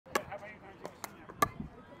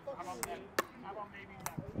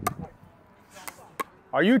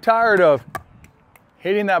Are you tired of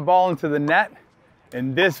hitting that ball into the net?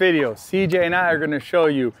 In this video, CJ and I are going to show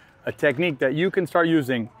you a technique that you can start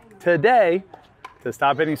using today to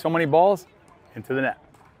stop hitting so many balls into the net.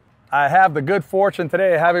 I have the good fortune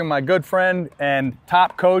today of having my good friend and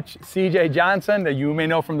top coach, CJ Johnson, that you may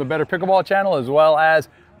know from the Better Pickleball channel, as well as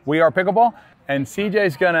WeArePickleball. And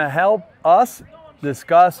CJ's going to help us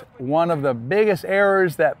discuss one of the biggest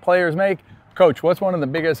errors that players make. Coach, what's one of the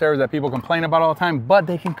biggest errors that people complain about all the time, but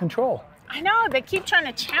they can control? I know, they keep trying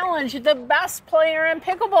to challenge the best player in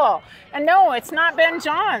pickleball. And no, it's not Ben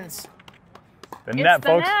Johns. The net,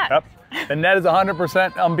 folks. Yep. The net is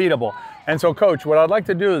 100% unbeatable. And so, Coach, what I'd like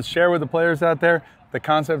to do is share with the players out there the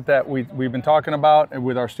concept that we've been talking about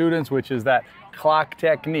with our students, which is that clock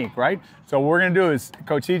technique, right? So what we're going to do is,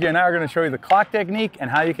 Coach CJ and I are going to show you the clock technique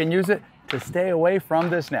and how you can use it to stay away from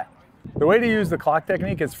this net. The way to use the clock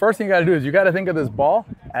technique is, first thing you got to do is you got to think of this ball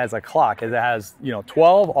as a clock, as it has,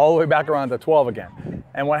 12 all the way back around to 12 again.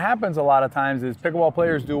 And what happens a lot of times is pickleball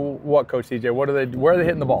players do what, Coach CJ? Where are they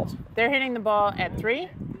hitting the balls? They're hitting the ball at 3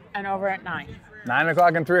 and over at 9. 9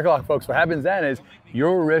 o'clock and 3 o'clock, folks. What happens then is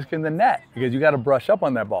you're risking the net because you got to brush up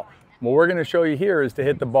on that ball. What we're going to show you here is to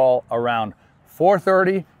hit the ball around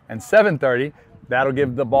 4:30 and 7:30. That'll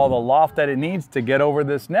give the ball the loft that it needs to get over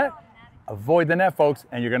this net. Avoid the net, folks,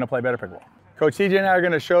 and you're going to play better pickleball. Coach CJ and I are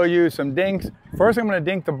going to show you some dinks. First, I'm going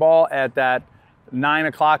to dink the ball at that 9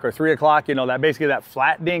 o'clock or 3 o'clock, that basically that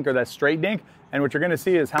flat dink or that straight dink. And what you're going to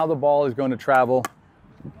see is how the ball is going to travel.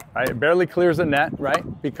 Right? It barely clears the net,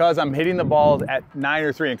 right? Because I'm hitting the balls at 9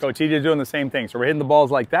 or 3, and Coach CJ is doing the same thing. So we're hitting the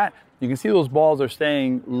balls like that. You can see those balls are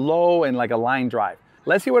staying low and like a line drive.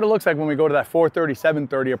 Let's see what it looks like when we go to that 4:30,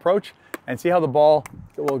 7:30 approach and see how the ball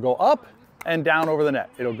will go up and down over the net.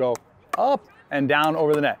 It'll go up and down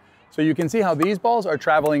over the net. So you can see how these balls are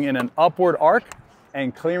traveling in an upward arc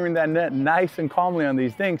and clearing that net nice and calmly on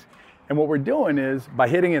these things. And what we're doing is, by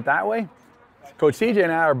hitting it that way, Coach CJ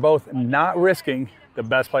and I are both not risking the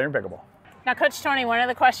best player in pickleball. Now, Coach Tony, one of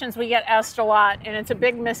the questions we get asked a lot, and it's a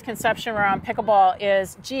big misconception around pickleball,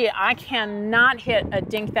 is, gee, I cannot hit a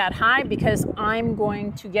dink that high because I'm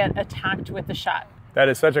going to get attacked with the shot. That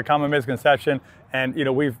is such a common misconception, and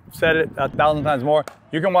we've said it 1,000 times more.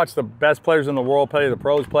 You can watch the best players in the world play, the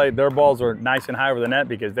pros play. Their balls are nice and high over the net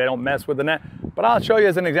because they don't mess with the net. But I'll show you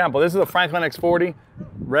as an example. This is a Franklin X40,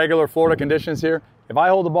 regular Florida conditions here. If I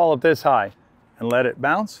hold the ball up this high and let it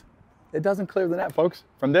bounce, it doesn't clear the net, folks.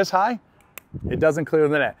 From this high, it doesn't clear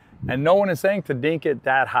the net. And no one is saying to dink it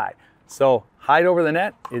that high. So height over the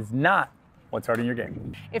net is not what's hurting your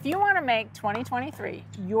game. If you want to make 2023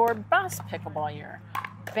 your best pickleball year,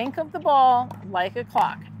 think of the ball like a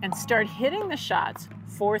clock and start hitting the shots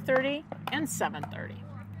 4:30 and 7:30.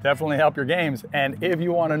 Definitely help your games. And if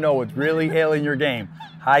you want to know what's really ailing your game,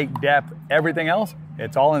 height, depth, everything else,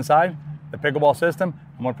 it's all inside the Pickleball System.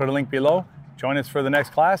 I'm going to put a link below. Join us for the next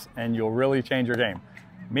class and you'll really change your game.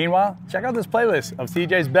 Meanwhile, check out this playlist of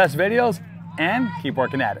CJ's best videos and keep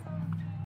working at it.